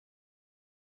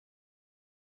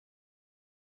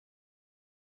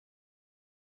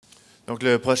Donc,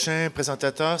 le prochain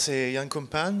présentateur, c'est Yanqun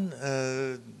Pan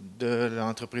de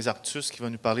l'entreprise ARCTUS qui va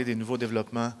nous parler des nouveaux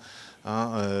développements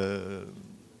en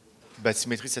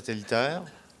bathymétrie satellitaire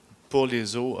pour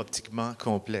les eaux optiquement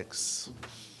complexes.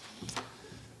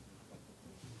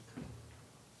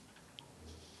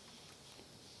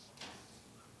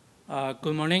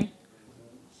 Good morning.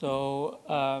 So,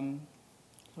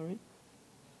 sorry.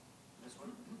 This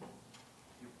one?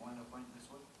 You want to point this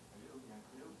one?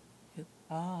 Here.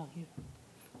 Ah, here.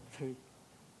 Sorry.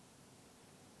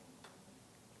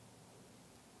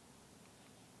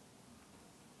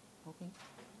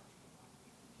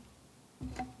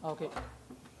 Okay.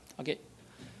 Okay.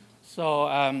 So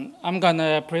I'm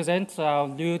gonna present our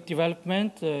new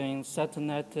development in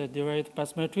satellite-derived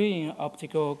bathymetry in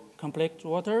optical complex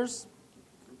waters.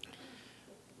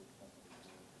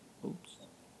 Oops.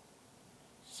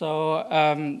 So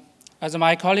as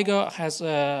my colleague has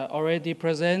already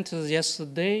presented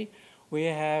yesterday, we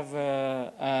have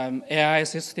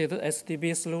AI-assisted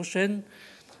SDB solution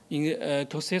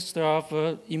consists of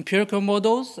empirical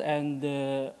models and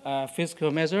physical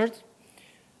measures.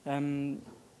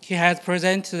 He has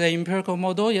presented the empirical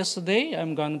model yesterday.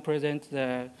 I'm going to present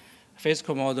the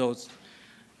physical models.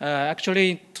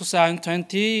 Actually, in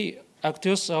 2020,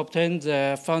 ARCTUS obtained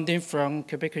funding from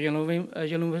Quebec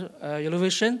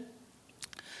University,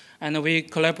 and we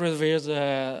collaborated with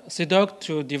CIDCO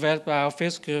to develop our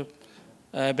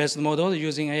physical-based model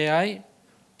using AI.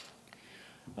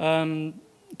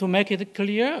 To make it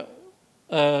clear,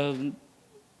 I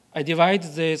divide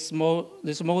this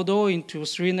model into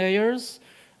 3 layers.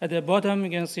 At the bottom,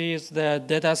 you can see is the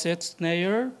dataset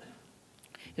layer.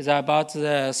 It's about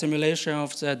the simulation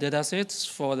of the datasets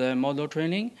for the model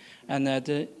training. And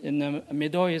in the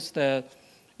middle is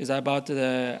about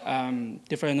the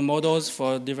different models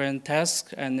for different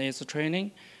tasks and its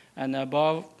training. And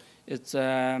above, its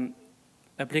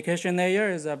application layer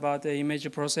is about the image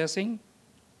processing.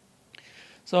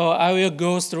 So I will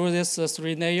go through these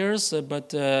 3 layers,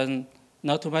 but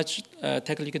not too much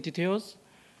technical details.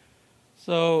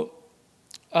 So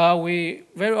we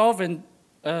very often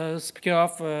speak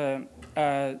of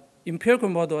empirical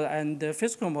model and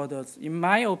physical models. In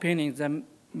my opinion, the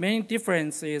main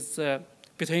difference is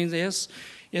between this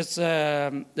is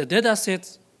the data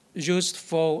set used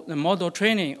for the model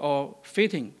training or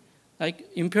fitting. Like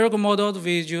empirical models,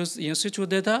 we use in situ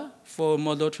data for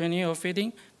model training or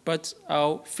fitting, but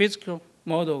our physical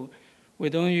model,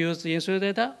 we don't use in situ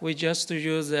data, we just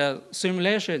use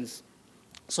simulations.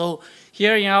 So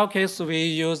here in our case, we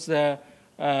use the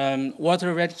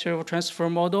water retrieval transfer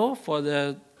model for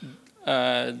the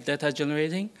data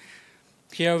generating.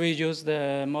 Here we use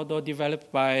the model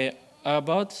developed by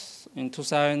ARCTUS in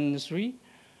 2003.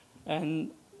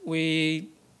 And we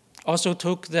also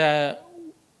took the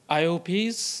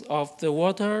IOPs of the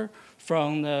water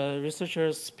from the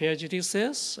researchers' PhD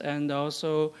thesis, and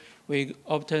also we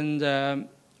obtained the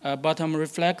bottom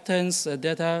reflectance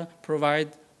data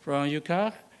provided from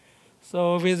UCAR.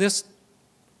 So with this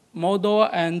model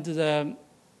and the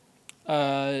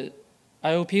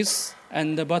IOPs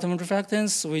and the bottom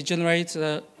reflectance, we generate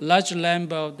a large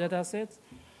number of data sets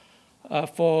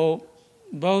for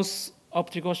both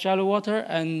optical shallow water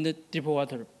and deep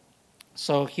water.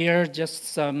 So here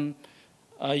just some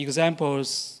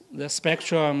examples, the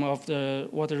spectrum of the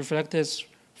water reflectors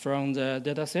from the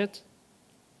data set.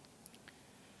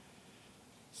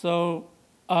 So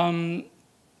the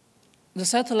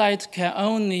satellite can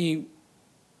only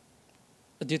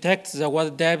detect the water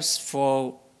depths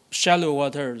for shallow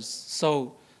waters.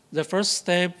 So the first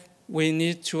step, we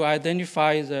need to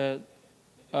identify the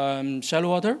shallow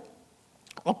water.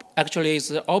 Actually, it's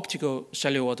the optical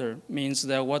shallow water, means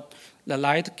that the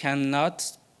light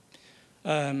cannot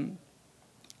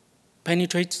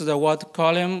penetrate the water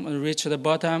column, reach the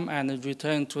bottom, and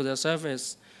return to the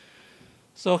surface.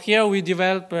 So here we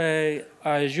develop a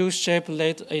U-shaped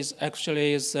late is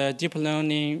actually a deep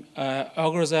learning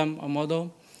algorithm or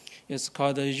model. It's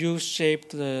called a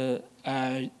U-shaped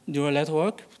neural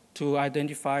network to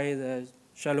identify the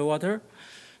shallow water.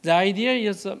 The idea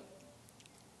is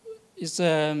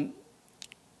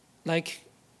like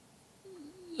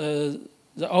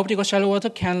the optical shallow water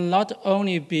can not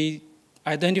only be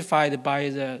identified by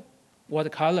the water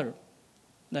color,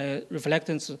 the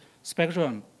reflectance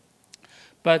spectrum,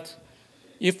 but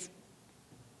if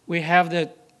we have the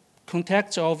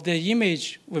context of the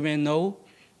image, we may know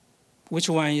which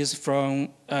one is from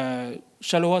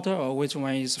shallow water or which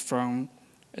one is from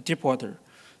deep water.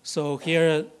 So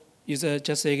here is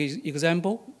just an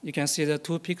example. You can see the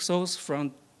 2 pixels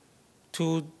from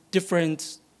 2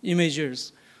 different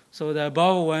images. So the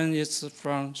above one is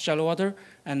from shallow water,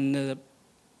 and the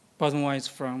bottom one is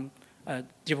from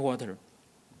deep water.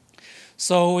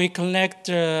 So we collect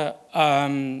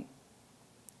about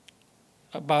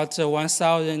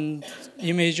 1,000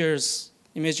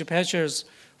 image patches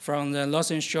from the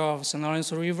northern shore of St.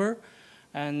 Lawrence River,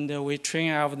 and we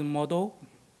train out the model.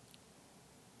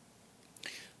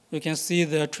 You can see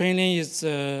the training is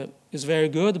very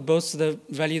good, both the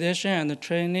validation and the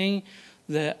training.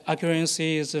 The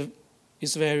accuracy is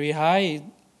very high,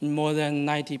 more than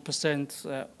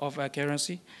 90% of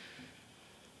accuracy.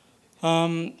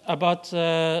 About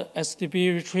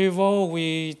STB retrieval,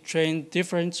 we trained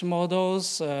different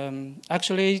models.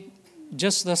 Actually,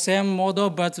 just the same model,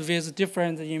 but with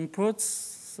different inputs.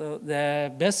 So the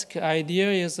basic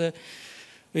idea is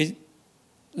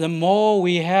the more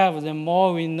we have, the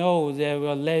more we know, the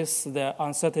less the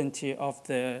uncertainty of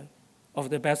the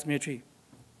bathymetry.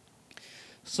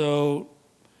 So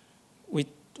we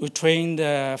trained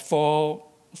four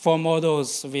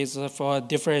models with for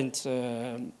different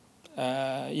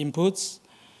inputs.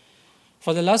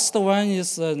 For the last one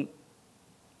is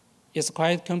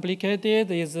quite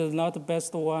complicated. It's not the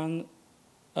best one.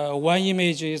 One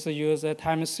image is used a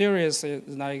time series,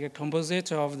 like a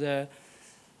composite of the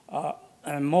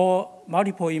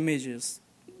multiple images.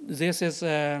 This is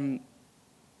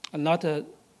not a.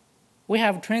 We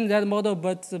have trained that model,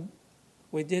 but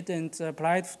we didn't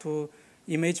apply it to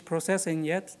image processing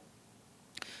yet.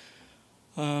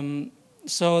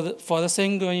 So for the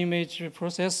single image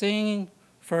processing,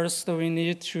 first we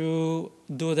need to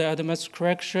do the atmosphere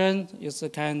correction. It's a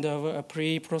kind of a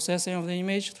pre-processing of the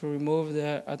image to remove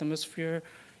the atmosphere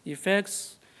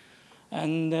effects.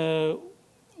 And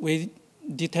we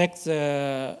detect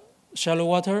the shallow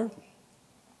water.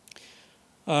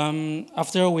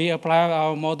 After we apply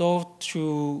our model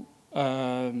to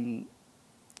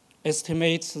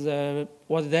estimate the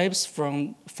water depths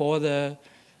for the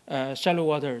shallow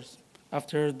waters,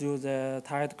 after do the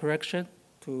tide correction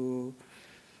to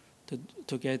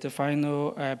get the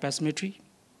final bathymetry.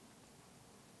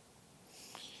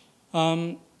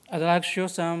 I'd like to show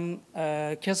some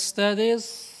case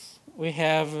studies. We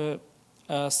have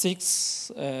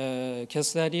 6 case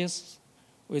studies.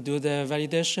 We do the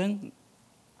validation.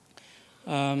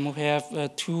 We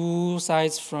have 2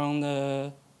 sites from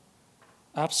the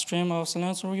upstream of St.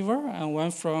 Lawrence River, and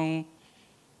one from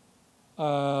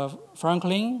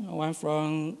Franklin, one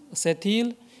from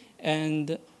Sept-Îles,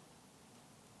 and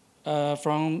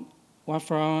one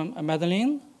from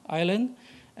Madeline Island,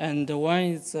 and one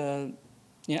is in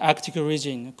Arctic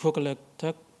region,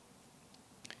 Kugluktuk.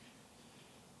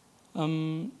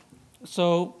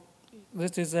 So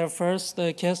this is the first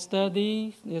case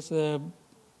study. It's a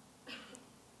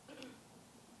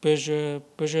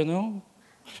Beaugenot.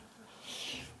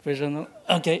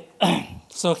 Okay.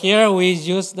 So here we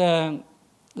use the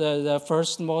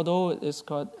first model. It's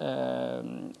called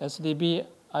SDB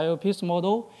IOP's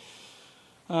model.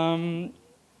 Why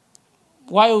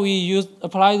we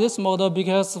apply this model?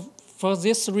 Because for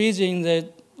this region,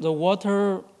 the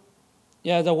water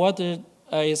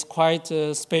is quite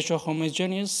spatial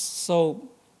homogeneous. So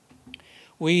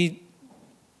the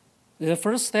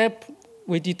first step,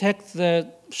 we detect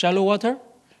the shallow water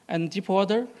and deep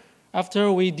water.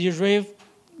 After we derive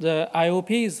the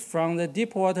IOPs from the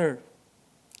deep water,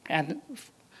 and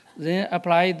then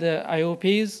apply the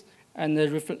IOPs and the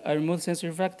remote sensory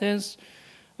reflectance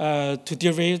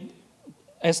to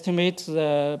estimate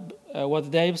the water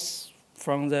depths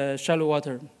from the shallow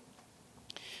water.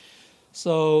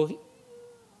 So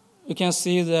you can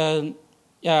see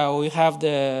we have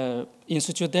the in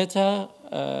situ data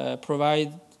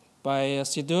provided by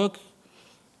CIDCO.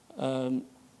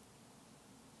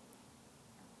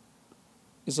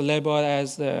 Is labeled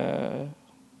as the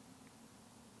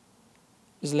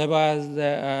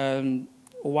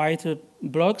white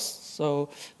blocks. So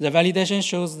the validation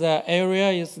shows the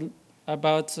area is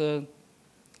about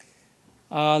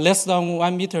less than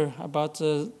 1 meter, about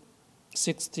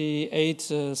 68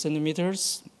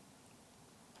 centimeters.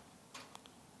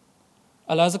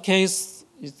 Another case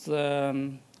is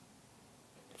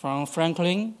from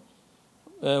Franklin.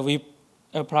 We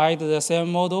applied the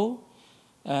same model,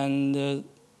 and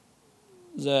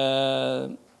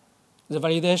the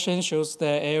validation shows the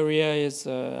area is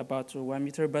about 1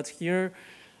 meter, but here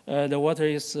the water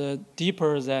is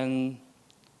deeper than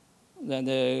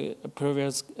the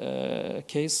previous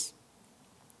case.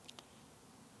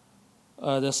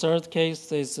 The third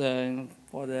case is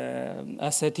for the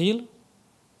Sept-Îles.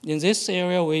 In this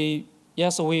area, we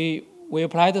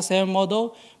applied the same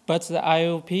model, but the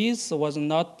IOPs was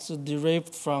not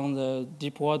derived from the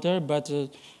deep water, but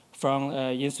from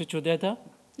institute data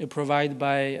provided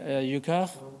by UCAR.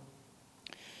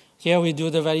 Here we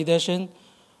do the validation.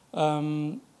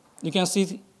 You can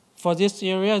see for this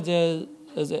area, the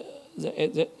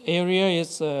area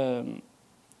is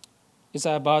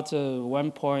about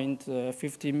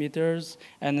 1.50 meters,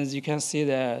 and as you can see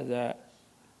the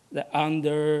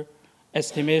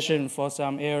underestimation for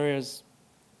some areas.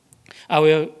 I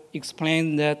will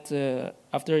explain that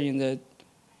after in the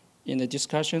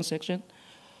discussion section.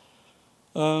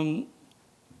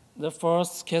 The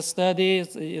first case study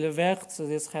is Ilevert.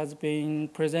 This has been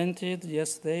presented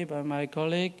yesterday by my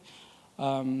colleague.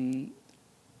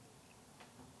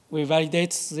 We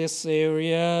validate this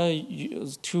area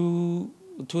use two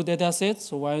data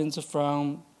sets. One is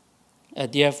from a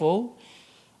DFO,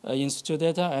 institute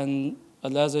data, and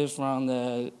another from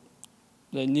the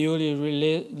newly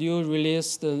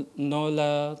released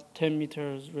NOLA 10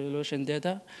 meters resolution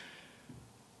data.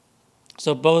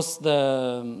 So both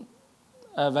the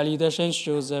validation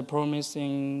shows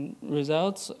promising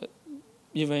results,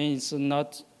 even it's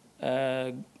not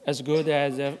as good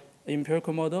as the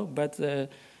empirical model, but the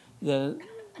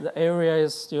area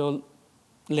is still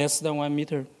less than 1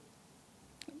 meter.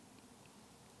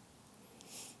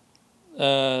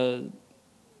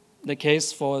 The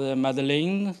case for the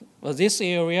Madeleine, well, this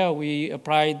area we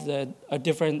applied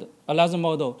another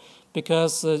model,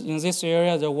 because in this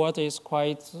area the water is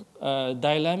quite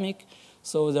dynamic,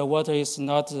 so the water is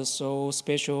not so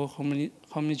spatial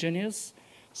homogeneous.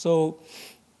 So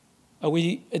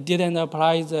we didn't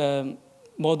apply the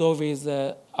model with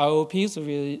the IOPs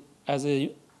as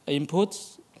input.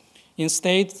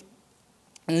 Instead,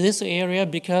 in this area,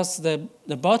 because the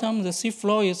bottom, the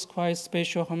seafloor is quite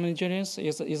spatial homogeneous,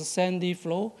 is a sandy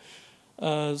flow,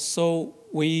 so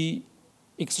we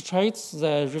extract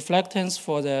the reflectance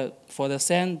for the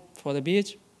sand, for the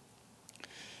beach,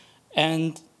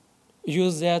 and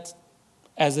use that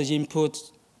as an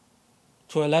input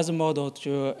to another model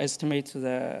to estimate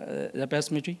the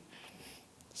bathymetry.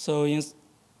 So in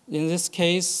this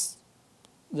case,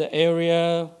 the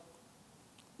area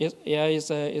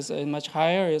is much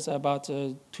higher. It's about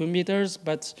 2 meters,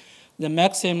 but the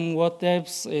maximum water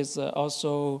depth is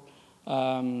also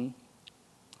higher.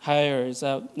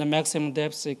 The maximum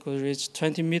depth could reach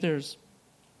 20 meters.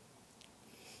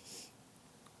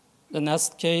 The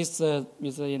next case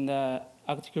is in the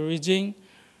Arctic region.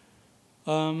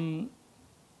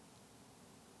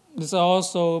 This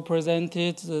also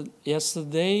presented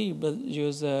yesterday, but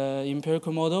use an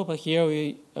empirical model. But here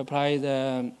we apply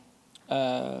the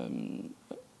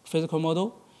physical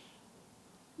model.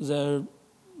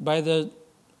 By the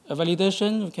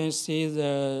validation, you can see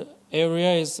the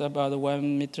area is about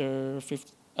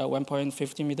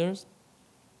 1.50 meters.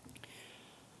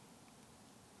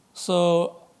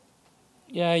 So,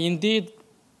 yeah, indeed,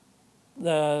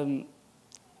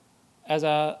 as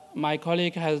my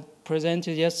colleague has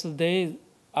presented yesterday,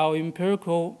 our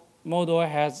empirical model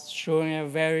has shown a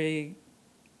very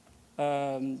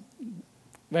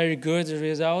good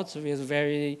results with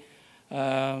very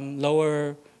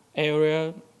lower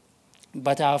area,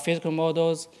 but our physical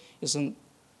models is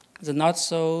not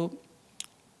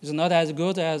as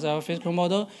good as our physical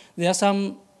model. There are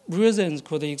some reasons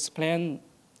could explain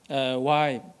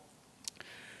why.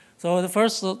 So the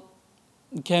first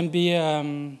can be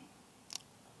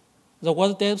the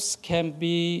water depths can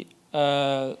be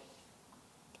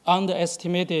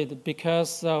underestimated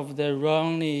because of the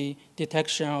wrongly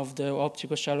detection of the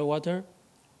optical shallow water.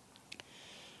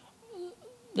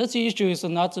 This issue is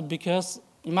not because,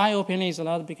 in my opinion, it's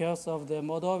not because of the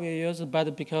model we use,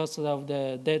 but because of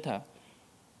the data.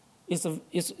 It's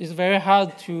very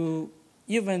hard to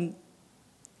even,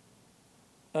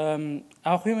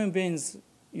 our human beings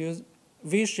use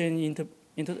vision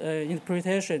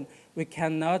interpretation. We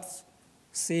cannot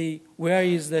see where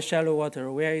is the shallow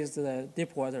water, where is the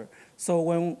deep water. So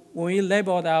when we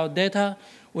labeled our data,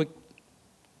 we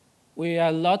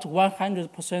are not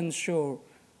 100% sure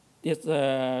it's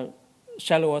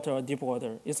shallow water or deep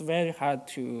water. It's very hard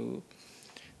to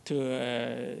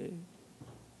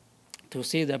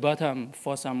see the bottom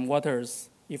for some waters.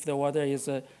 If the water is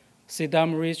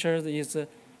sedum rich,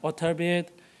 or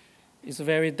turbid, it's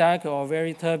very dark or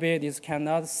very turbid, it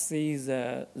cannot see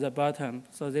the bottom.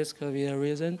 So this could be a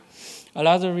reason.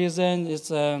 Another reason is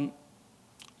the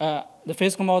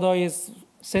physical model is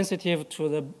sensitive to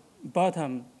the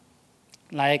bottom.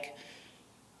 Like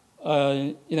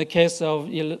in the case of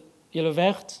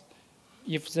Ilevert,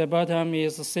 if the bottom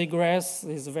is seagrass,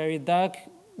 is very dark,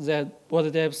 the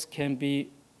water depth can be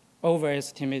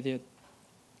overestimated.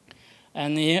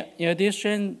 And in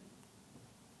addition,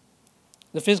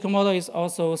 the physical model is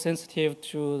also sensitive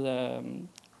to the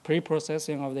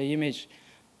pre-processing of the image,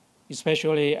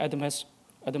 especially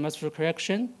atmospheric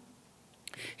correction.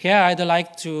 Here, I'd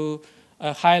like to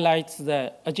highlight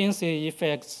the agency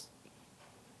effects.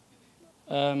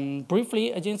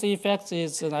 Briefly, agency effects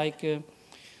is like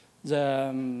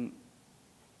when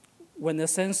the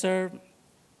sensor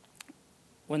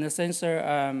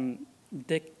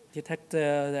detects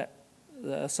a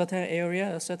certain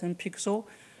area, a certain pixel,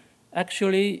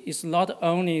 actually it's not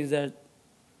only the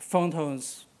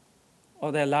photons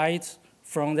or the light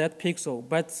from that pixel,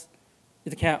 but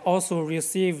it can also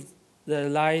receive the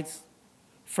light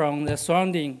from the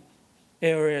surrounding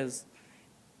areas.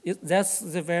 That's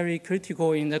very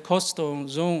critical in the coastal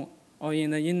zone or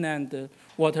in the inland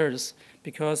waters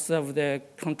because of the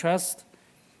contrast.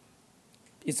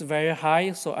 It's very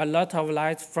high, so a lot of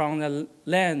light from the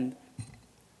land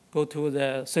go to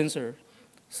the sensor.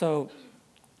 So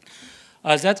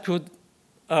that could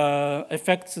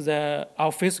affect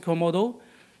our physical model.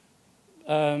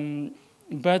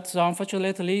 But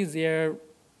unfortunately,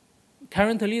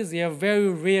 currently they are very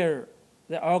rare.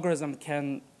 The algorithm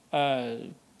can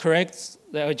correct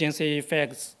the agency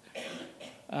effects.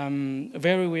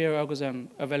 Very rare algorithm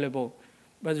available.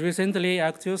 But recently,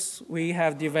 ARCTUS, we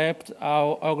have developed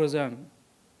our algorithm.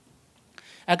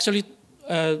 Actually,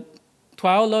 to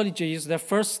our knowledge, is the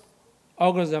first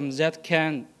algorithm that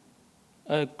can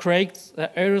correct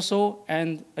the aerosol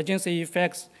and agency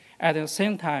effects at the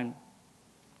same time.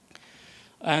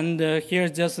 And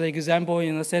here's just an example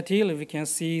in the Satellite. We can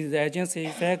see the agency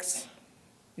effects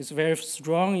is very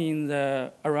strong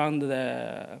along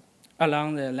the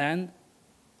land.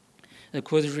 It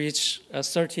could reach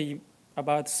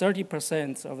about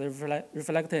 30% of the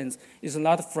reflectance is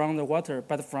not from the water,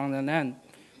 but from the land.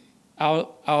 Our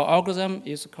algorithm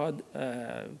is called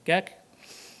GAC.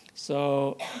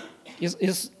 So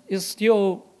it's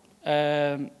still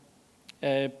a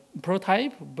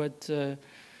prototype, but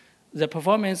the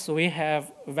performance we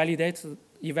have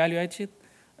evaluated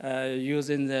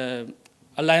using a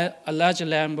large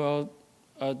number of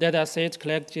data sets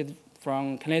collected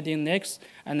from Canadian NEXT,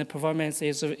 and the performance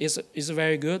is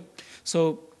very good.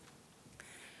 So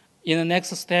in the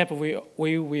next step, we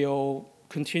will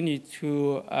continue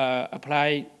to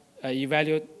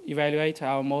evaluate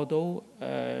our model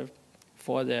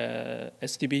for the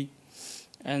SDB.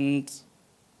 And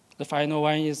the final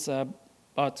one is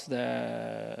about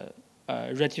the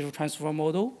relative transfer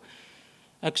model.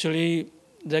 Actually,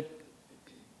 the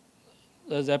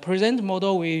present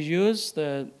model we used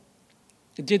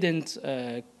didn't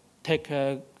take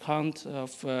account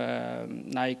of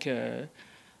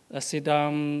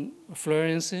CIDCO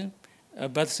fluorescence,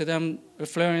 but CIDCO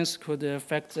fluorescence could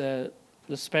affect the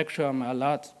spectrum a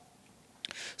lot.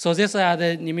 So these are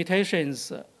the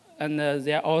limitations, and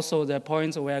they are also the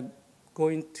points we are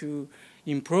going to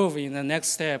improve in the next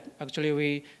step. Actually,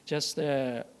 we just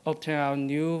obtained our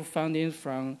new funding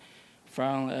from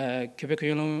Quebec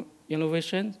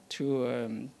Innovation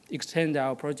to extend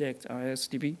our project on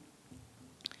SDB.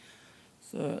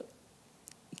 So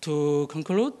to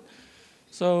conclude,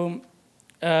 so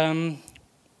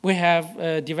we have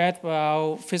developed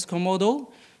our physical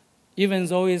model, even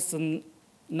though it's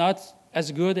not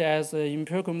as good as the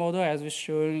empirical model as we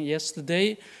showed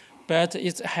yesterday, but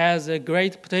it has a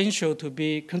great potential to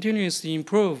be continuously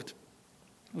improved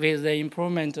with the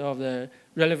improvement of the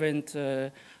relevant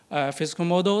physical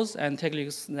models and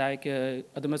techniques like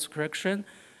atmospheric correction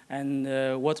and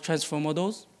water transfer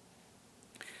models.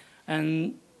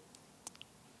 And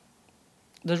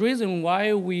the reason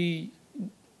why we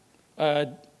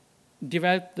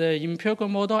developed the empirical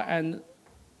model and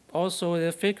also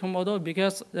the physical model,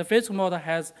 because the physical model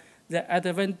has the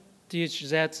advantage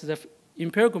that the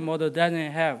empirical model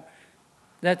doesn't have.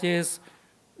 That is,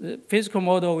 the physical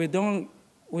model, we don't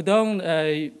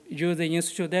use the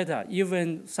institute data.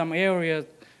 Even some areas,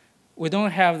 we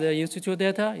don't have the institute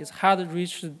data. It's hard to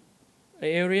reach the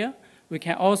area. We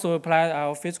can also apply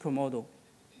our physical model.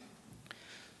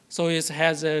 So it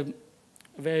has a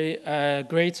very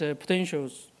great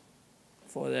potentials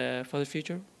for the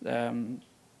future.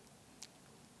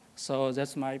 So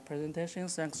that's my presentation.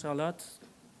 Thanks a lot.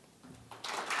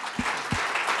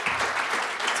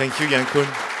 Thank you, Yanqun.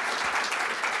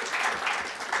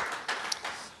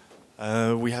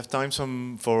 We have time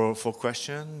for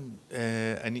question.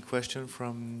 Any question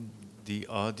from the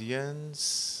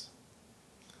audience?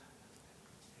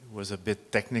 It was a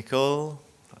bit technical.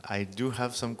 I do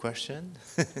have some question.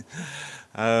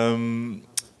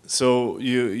 So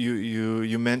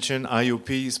you mentioned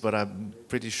IOPs, but I'm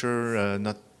pretty sure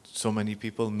not so many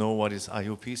people know what is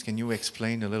IOPs. Can you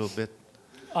explain a little bit?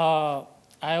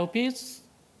 IOPs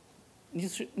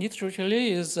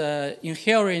literally is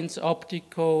inherent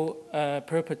optical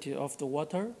property of the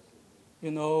water.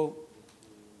 You know,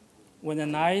 when the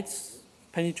light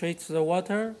penetrates the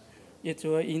water, it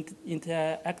will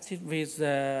interact with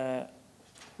the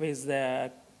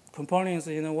components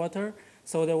in the water,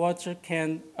 so the water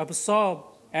can absorb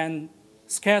and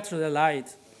scatter the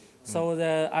light. So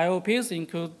the IOPs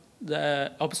include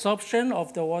the absorption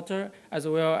of the water as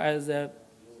well as the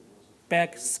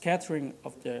back scattering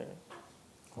of the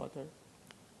water.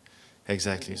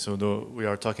 Exactly. So we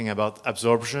are talking about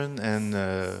absorption and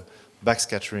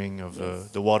backscattering of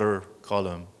the water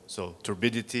column. So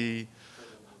turbidity,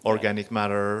 organic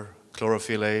matter,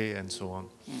 chlorophyll A, and so on.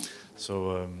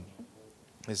 So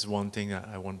this is one thing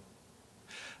I want.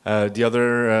 The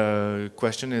other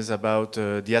question is about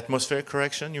the atmospheric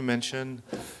correction. You mentioned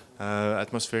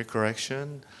atmospheric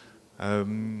correction.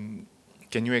 Can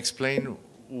you explain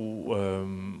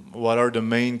what are the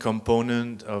main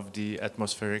components of the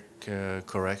atmospheric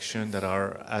correction that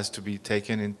has to be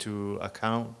taken into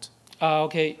account?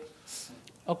 Okay.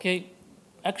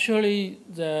 Actually,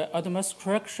 the atmospheric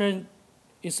correction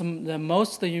is the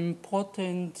most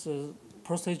important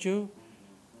procedure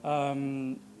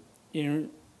in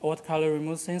optical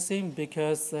remote sensing,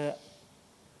 because a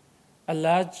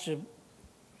large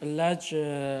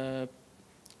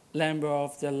number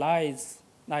of the lights,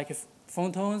 like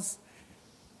photons,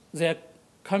 they're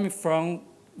coming from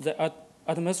the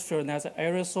atmosphere, that's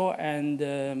aerosol and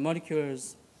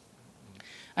molecules,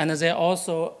 and they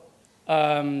also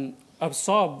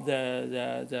absorb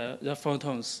the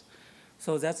photons.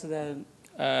 So that's the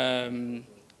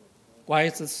why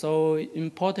it's so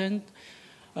important.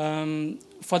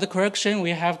 For the correction,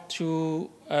 we have to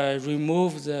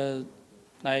remove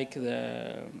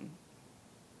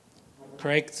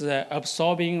correct the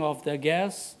absorbing of the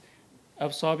gas,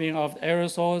 absorbing of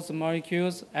aerosols,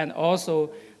 molecules, and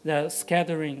also the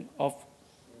scattering of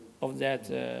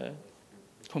that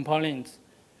component.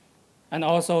 And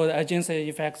also the agency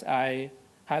effects, I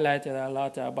highlighted a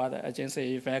lot about the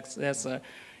agency effects.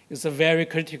 It's very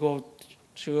critical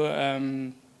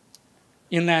to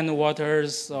inland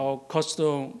waters or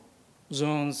coastal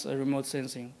zones remote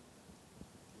sensing.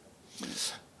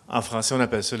 En français, on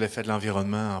appelle ça l'effet de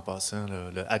l'environnement en passant.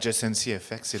 Le adjacency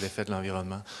effect, c'est l'effet de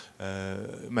l'environnement.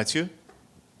 Mathieu?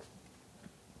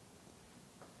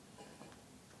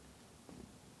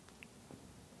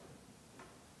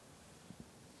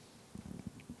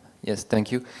 Yes,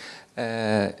 thank you.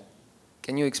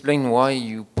 Can you explain why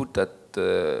you put at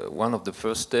one of the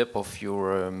first steps of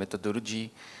your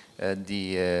methodology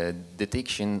the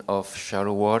detection of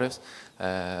shallow waters?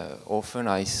 Often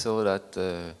I saw that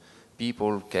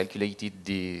people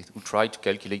who tried to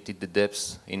calculate the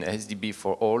depths in SDB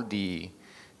for all the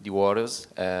waters,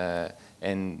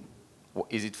 and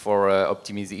is it for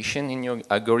optimization in your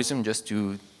algorithm just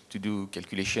to do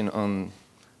calculation on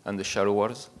the shallow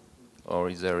waters, or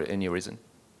is there any reason?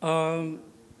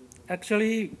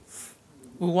 Actually,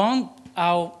 we want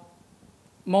our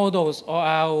models or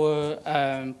our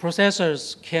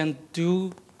processors can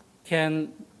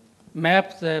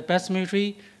map the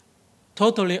bathymetry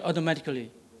totally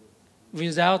automatically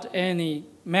without any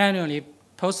manually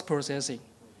post-processing.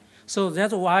 So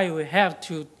that's why we have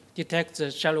to detect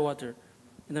the shallow water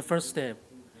in the first step.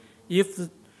 If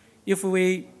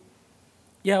we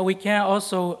can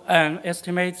also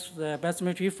estimate the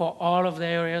bathymetry for all of the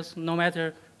areas, no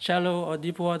matter shallow or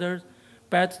deep water,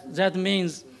 but that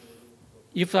means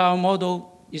if our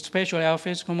model, especially our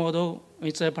physical model,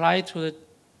 is applied to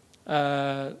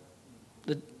the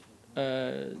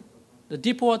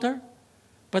deep water,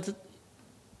 but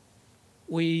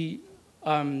we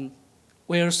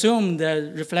assume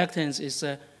the reflectance is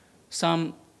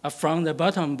some from the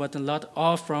bottom, but not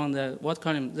all from the water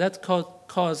column. That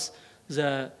cause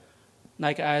the,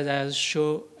 like as I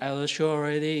showed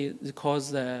already, it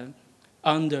cause the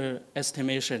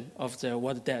underestimation of the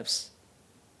water depths.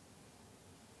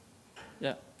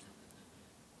 Yeah.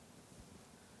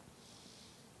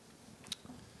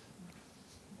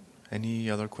 Any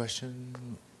other question?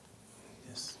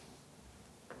 Yes.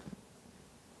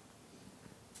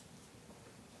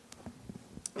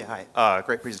 Yeah, hi.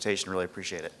 Great presentation. Really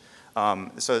appreciate it.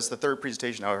 So it's the third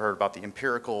presentation I heard about the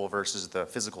empirical versus the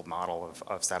physical model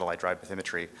of satellite-derived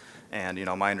bathymetry. And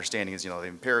my understanding is the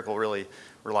empirical really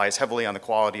relies heavily on the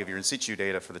quality of your in situ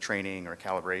data for the training or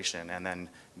calibration, and then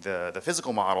the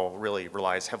physical model really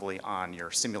relies heavily on your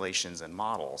simulations and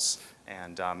models.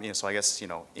 And so I guess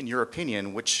in your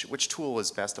opinion, which tool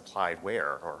is best applied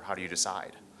where, or how do you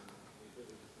decide?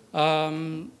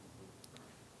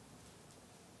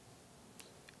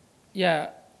 Yeah,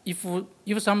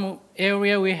 if some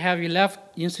area we have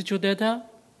left in situ data,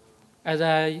 as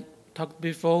I talked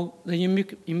before, the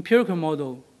empirical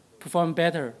model perform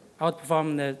better,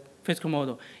 outperform the physical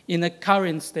model in the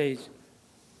current stage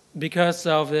because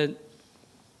of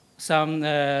some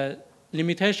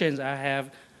limitations I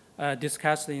have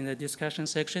discussed in the discussion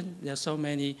section. There are so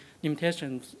many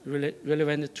limitations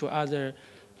relevant to other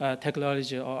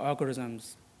technology or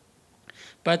algorithms.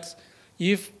 But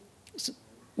if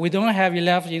we don't have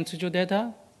enough in situ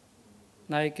data,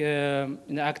 like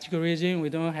in the Arctic region, we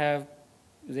don't have,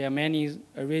 there are many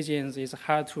regions it's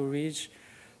hard to reach,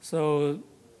 so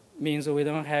means we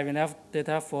don't have enough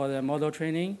data for the model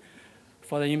training.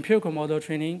 For the empirical model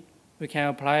training, we can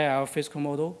apply our physical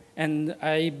model. And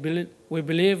we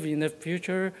believe in the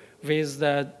future with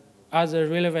the other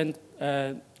relevant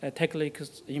technical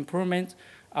improvements,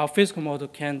 our physical model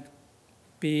can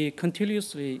be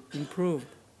continuously improved.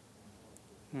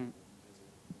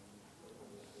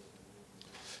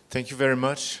 Thank you very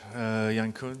much,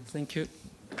 Yanqun. Thank you.